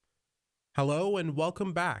Hello, and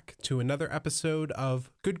welcome back to another episode of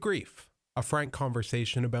Good Grief, a frank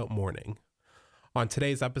conversation about mourning. On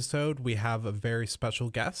today's episode, we have a very special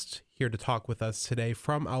guest here to talk with us today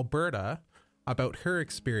from Alberta about her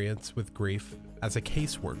experience with grief as a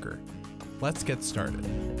caseworker. Let's get started.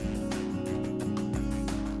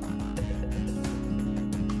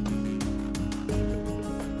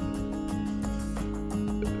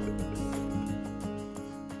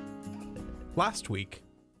 Last week,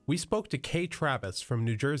 we spoke to Kay Travis from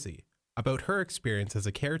New Jersey about her experience as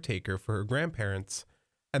a caretaker for her grandparents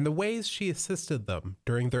and the ways she assisted them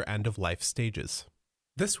during their end-of-life stages.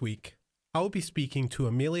 This week, I will be speaking to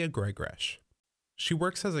Amelia Gregresh. She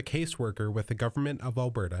works as a caseworker with the Government of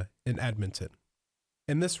Alberta in Edmonton.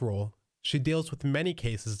 In this role, she deals with many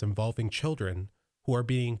cases involving children who are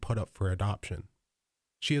being put up for adoption.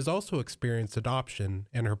 She has also experienced adoption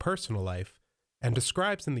in her personal life and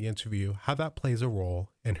describes in the interview how that plays a role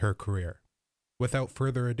in her career. Without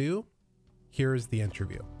further ado, here is the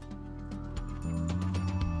interview.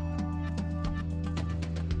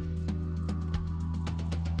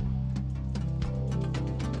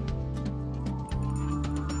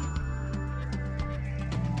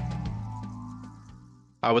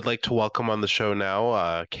 I would like to welcome on the show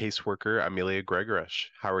now caseworker Amelia Gregresh.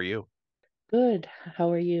 How are you? Good.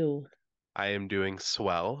 How are you? I am doing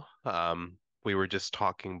swell. We were just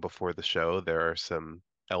talking before the show. There are some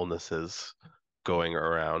illnesses going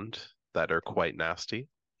around that are quite nasty.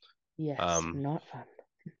 Yes, Um, not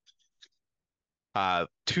fun.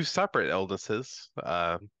 Two separate illnesses,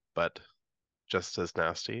 but just as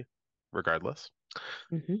nasty, regardless.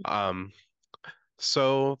 hmm Um,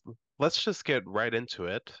 so let's just get right into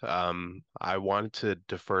it. I wanted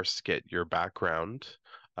to first get your background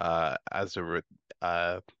uh, as a re-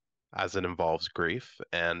 uh, as it involves grief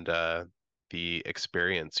and the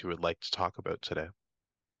experience you would like to talk about today.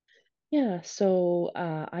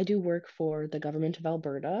 I do work for the Government of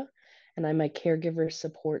Alberta, and I'm a caregiver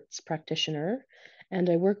supports practitioner, and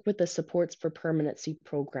I work with the Supports for Permanency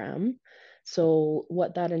program. So,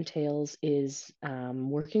 what that entails is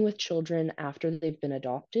working with children after they've been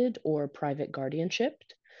adopted or private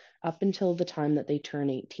guardianshiped up until the time that they turn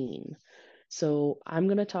 18. So, I'm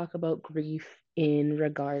going to talk about grief in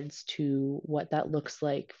regards to what that looks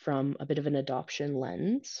like from a bit of an adoption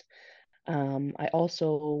lens. I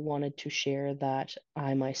also wanted to share that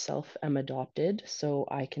I myself am adopted, so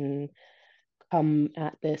I can come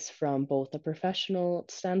at this from both a professional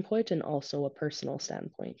standpoint and also a personal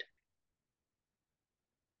standpoint.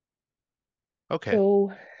 Okay.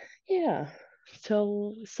 So, yeah.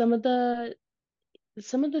 So some of the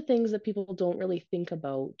things that people don't really think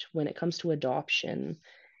about when it comes to adoption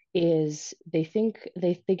is they think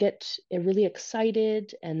they get really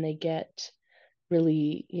excited and they get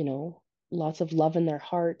really, lots of love in their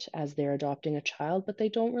heart as they're adopting a child, but they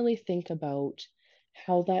don't really think about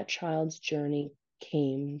how that child's journey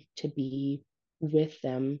came to be with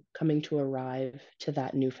them coming to arrive to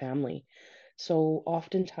that new family. So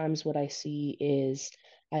oftentimes, what I see is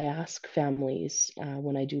I ask families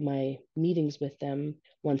when I do my meetings with them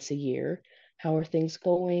once a year, how are things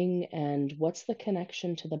going and what's the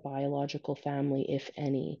connection to the biological family, if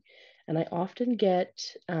any? And I often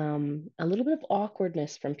get a little bit of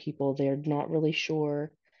awkwardness from people. They're not really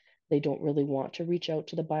sure. They don't really want to reach out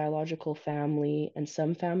to the biological family. And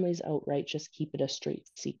some families outright just keep it a straight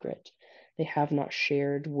secret. They have not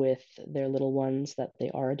shared with their little ones that they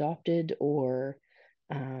are adopted or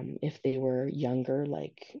if they were younger,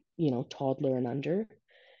 like, toddler and under.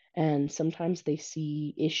 And sometimes they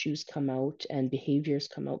see issues come out and behaviors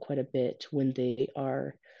come out quite a bit when they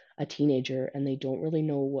are a teenager and they don't really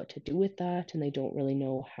know what to do with that and they don't really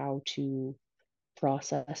know how to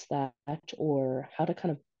process that or how to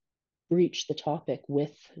kind of breach the topic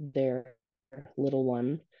with their little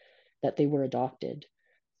one that they were adopted.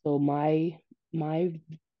 So my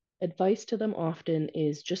advice to them often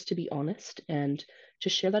is just to be honest and to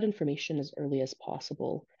share that information as early as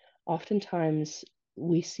possible. Oftentimes,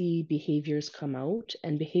 we see behaviors come out,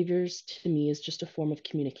 and behaviors to me is just a form of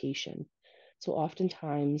communication. So,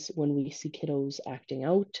 oftentimes, when we see kiddos acting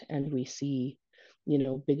out and we see,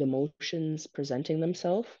 big emotions presenting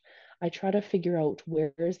themselves, I try to figure out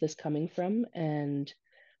where is this coming from and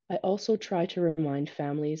I also try to remind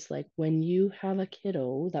families like when you have a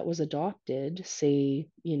kiddo that was adopted, say,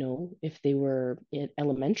 if they were in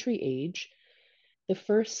elementary age, the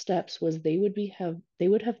first steps was they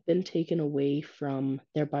would have been taken away from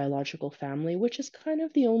their biological family, which is kind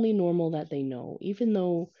of the only normal that they know, even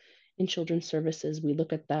though in children's services we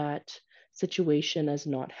look at that situation as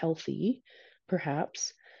not healthy,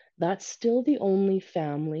 perhaps. that's still the only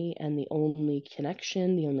family and the only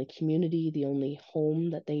connection, the only community, the only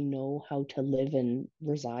home that they know how to live and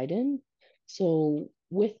reside in. So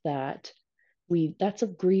with that, we that's a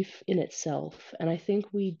grief in itself. And I think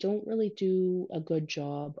we don't really do a good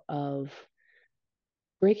job of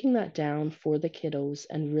breaking that down for the kiddos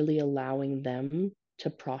and really allowing them to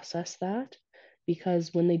process that.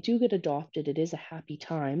 Because when they do get adopted, it is a happy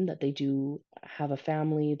time that they do have a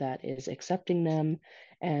family that is accepting them,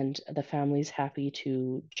 and the family's happy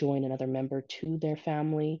to join another member to their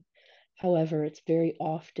family. However, it's very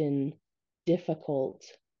often difficult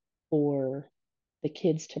for the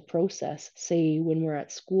kids to process, say, when we're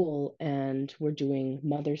at school and we're doing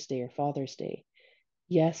Mother's Day or Father's Day.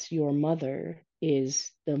 Yes, your mother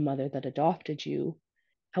is the mother that adopted you.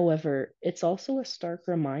 However, it's also a stark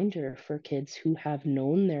reminder for kids who have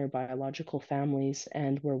known their biological families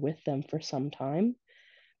and were with them for some time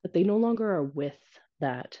that they no longer are with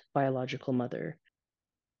that biological mother.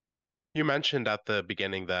 You mentioned at the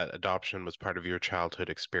beginning that adoption was part of your childhood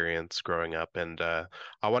experience growing up, and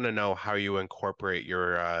I want to know how you incorporate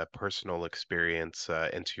your personal experience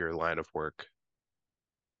into your line of work.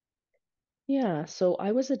 Yeah, so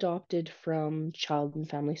I was adopted from Child and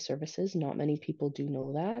Family Services. Not many people do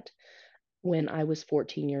know that. When I was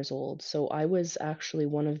 14 years old. So I was actually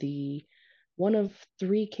one of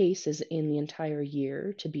three cases in the entire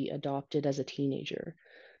year to be adopted as a teenager.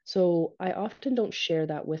 So I often don't share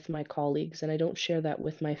that with my colleagues and I don't share that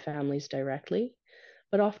with my families directly.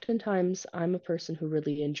 But oftentimes, I'm a person who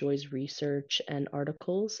really enjoys research and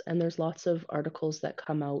articles, and there's lots of articles that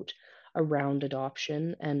come out around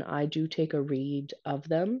adoption, and I do take a read of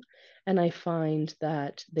them, and I find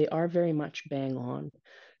that they are very much bang on.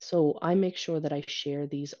 So I make sure that I share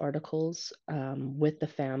these articles with the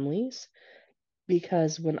families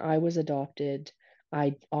because when I was adopted,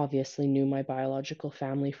 I obviously knew my biological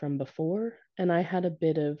family from before, and I had a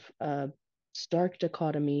bit of a stark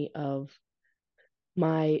dichotomy of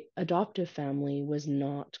my adoptive family was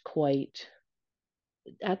not quite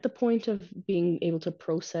at the point of being able to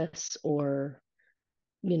process or,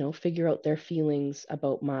 figure out their feelings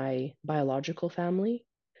about my biological family.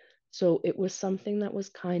 So it was something that was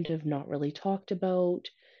kind of not really talked about.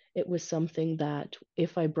 It was something that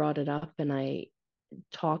if I brought it up and I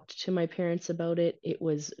talked to my parents about it, it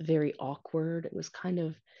was very awkward. It was kind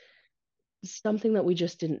of something that we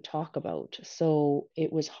just didn't talk about. So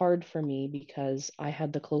it was hard for me because I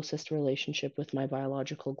had the closest relationship with my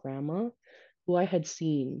biological grandma, who I had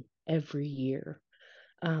seen every year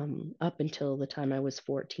up until the time I was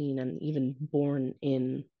 14 and even born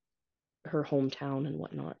in her hometown and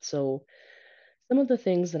whatnot. So some of the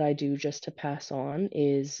things that I do just to pass on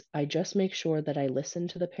is I just make sure that I listen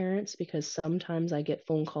to the parents because sometimes I get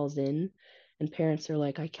phone calls in and parents are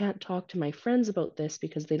like, I can't talk to my friends about this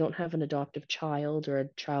because they don't have an adoptive child or a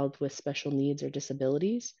child with special needs or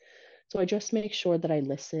disabilities. So I just make sure that I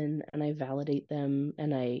listen and I validate them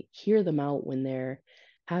and I hear them out when they're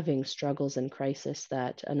having struggles and crisis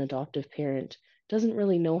that an adoptive parent doesn't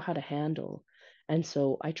really know how to handle. And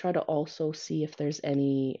so I try to also see if there's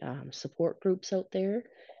any support groups out there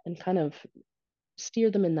and kind of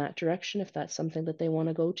steer them in that direction if that's something that they want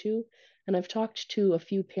to go to. And I've talked to a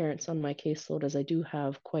few parents on my caseload as I do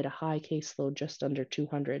have quite a high caseload, just under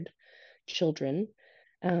 200 children.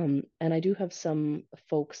 And I do have some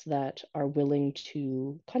folks that are willing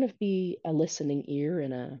to kind of be a listening ear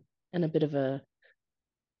and a bit of a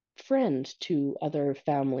friend to other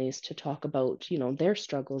families to talk about, their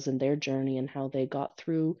struggles and their journey and how they got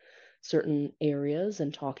through certain areas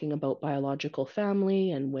and talking about biological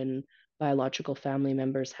family and when biological family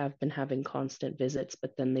members have been having constant visits,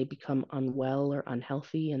 but then they become unwell or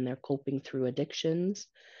unhealthy and they're coping through addictions,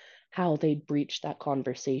 how they breach that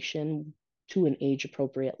conversation to an age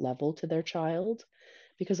appropriate level to their child.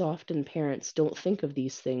 Because often parents don't think of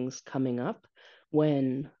these things coming up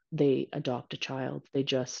when they adopt a child. They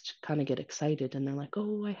just kind of get excited and they're like,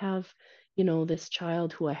 oh, I have, this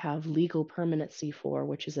child who I have legal permanency for,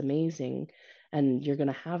 which is amazing. And you're going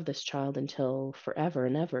to have this child until forever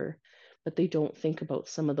and ever. But they don't think about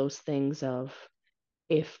some of those things of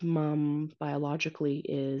if mom biologically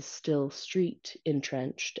is still street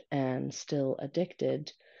entrenched and still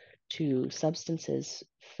addicted to substances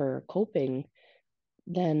for coping,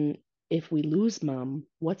 then if we lose mom,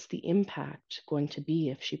 what's the impact going to be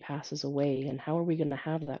if she passes away? And how are we going to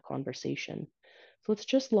have that conversation? So it's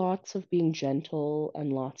just lots of being gentle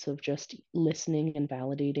and lots of just listening and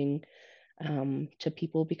validating to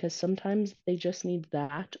people because sometimes they just need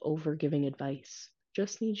that over giving advice.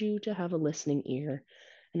 Just need you to have a listening ear.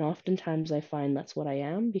 And oftentimes I find that's what I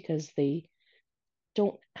am because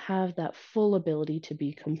don't have that full ability to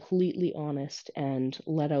be completely honest and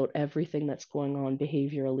let out everything that's going on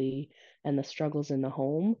behaviorally and the struggles in the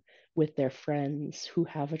home with their friends who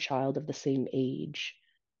have a child of the same age.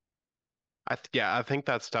 Yeah, I think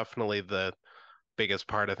that's definitely the biggest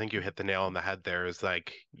part. I think you hit the nail on the head there is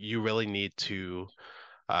like you really need to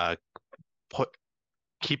uh put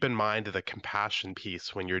keep in mind the compassion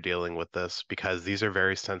piece when you're dealing with this because these are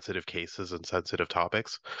very sensitive cases and sensitive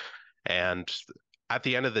topics. And at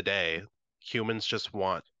the end of the day, humans just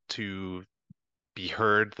want to be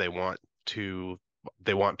heard. To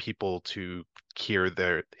they want people to hear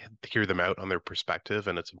them out on their perspective,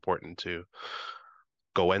 and it's important to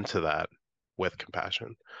go into that with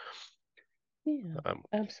compassion. Yeah, Um,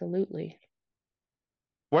 absolutely.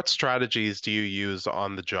 what strategies do you use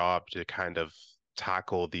on the job to kind of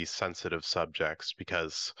tackle these sensitive subjects?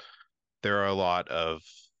 Because there are a lot of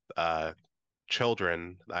uh,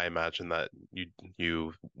 children, I imagine that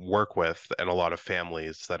you work with, and a lot of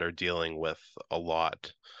families that are dealing with a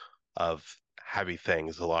lot of heavy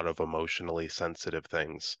things, a lot of emotionally sensitive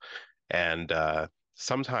things. And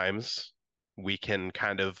sometimes we can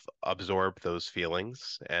kind of absorb those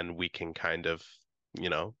feelings and we can kind of, you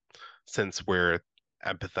know, since we're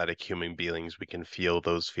empathetic human beings, we can feel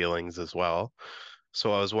those feelings as well.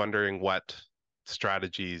 So I was wondering what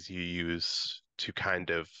strategies you use to kind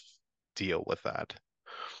of deal with that.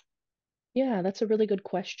 Yeah, that's a really good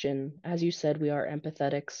question. As you said, we are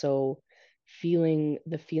empathetic, so feeling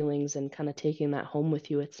the feelings and kind of taking that home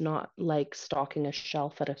with you, it's not like stocking a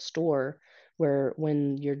shelf at a store where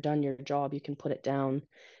when you're done your job, you can put it down.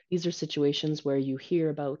 These are situations where you hear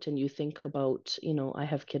about and you think about, I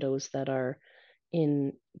have kiddos that are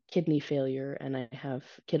in kidney failure, and I have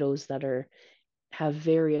kiddos that have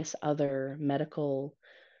various other medical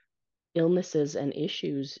illnesses and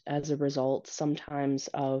issues as a result, sometimes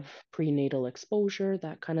of prenatal exposure,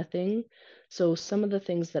 that kind of thing. So, some of the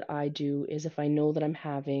things that I do is if I know that I'm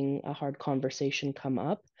having a hard conversation come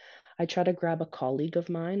up, I try to grab a colleague of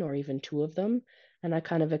mine or even two of them, and I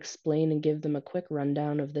kind of explain and give them a quick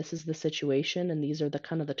rundown of this is the situation, and these are the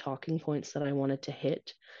kind of the talking points that I wanted to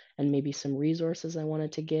hit, and maybe some resources I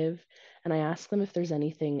wanted to give. And I ask them if there's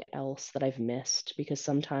anything else that I've missed, because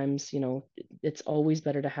sometimes, it's always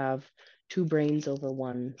better to have two brains over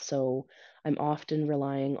one. So I'm often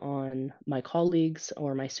relying on my colleagues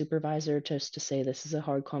or my supervisor just to say this is a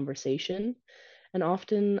hard conversation. And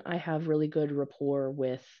often I have really good rapport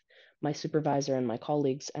with my supervisor and my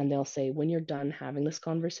colleagues, and they'll say, when you're done having this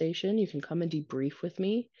conversation, you can come and debrief with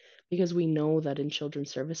me because we know that in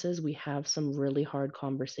children's services, we have some really hard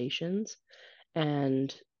conversations.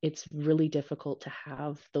 And it's really difficult to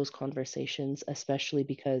have those conversations, especially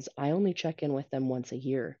because I only check in with them once a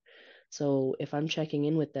year. So if I'm checking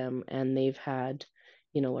in with them and they've had,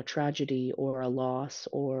 a tragedy or a loss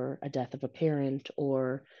or a death of a parent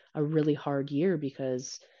or a really hard year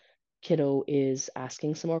because kiddo is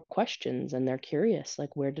asking some more questions and they're curious,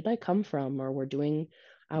 like, where did I come from? Or we're doing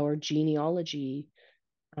our genealogy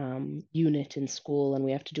unit in school and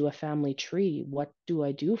we have to do a family tree. What do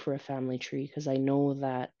I do for a family tree? Because I know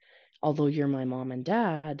that although you're my mom and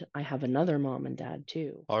dad, I have another mom and dad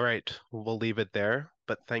too. All right, we'll leave it there.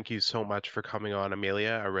 But thank you so much for coming on,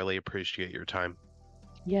 Amelia. I really appreciate your time.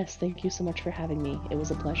 Yes, thank you so much for having me. It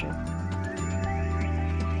was a pleasure.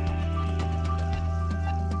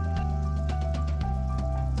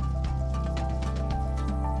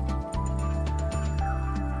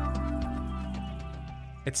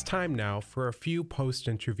 It's time now for a few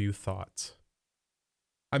post-interview thoughts.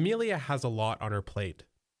 Amelia has a lot on her plate.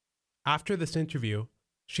 After this interview,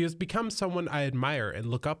 she has become someone I admire and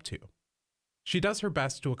look up to. She does her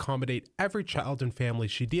best to accommodate every child and family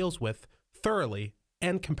she deals with thoroughly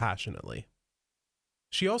and compassionately.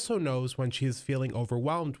 She also knows when she is feeling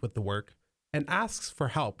overwhelmed with the work and asks for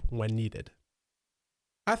help when needed.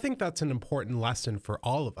 I think that's an important lesson for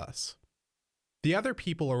all of us. The other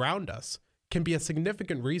people around us can be a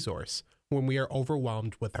significant resource when we are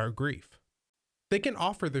overwhelmed with our grief. They can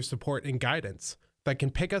offer their support and guidance that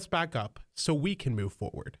can pick us back up so we can move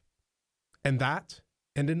forward. And that,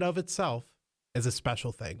 in and of itself, is a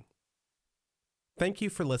special thing. Thank you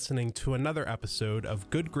for listening to another episode of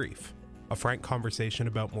Good Grief, a frank conversation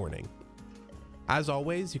about mourning. As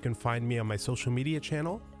always, you can find me on my social media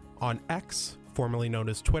channel, on X, formerly known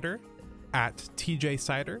as Twitter, at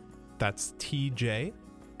TJ that's TJ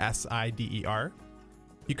SIDER.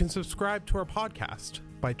 You can subscribe to our podcast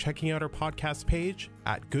by checking out our podcast page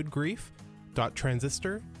at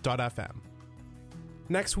goodgrief.transistor.fm.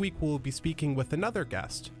 Next week, we'll be speaking with another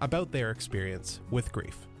guest about their experience with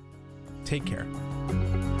grief. Take care.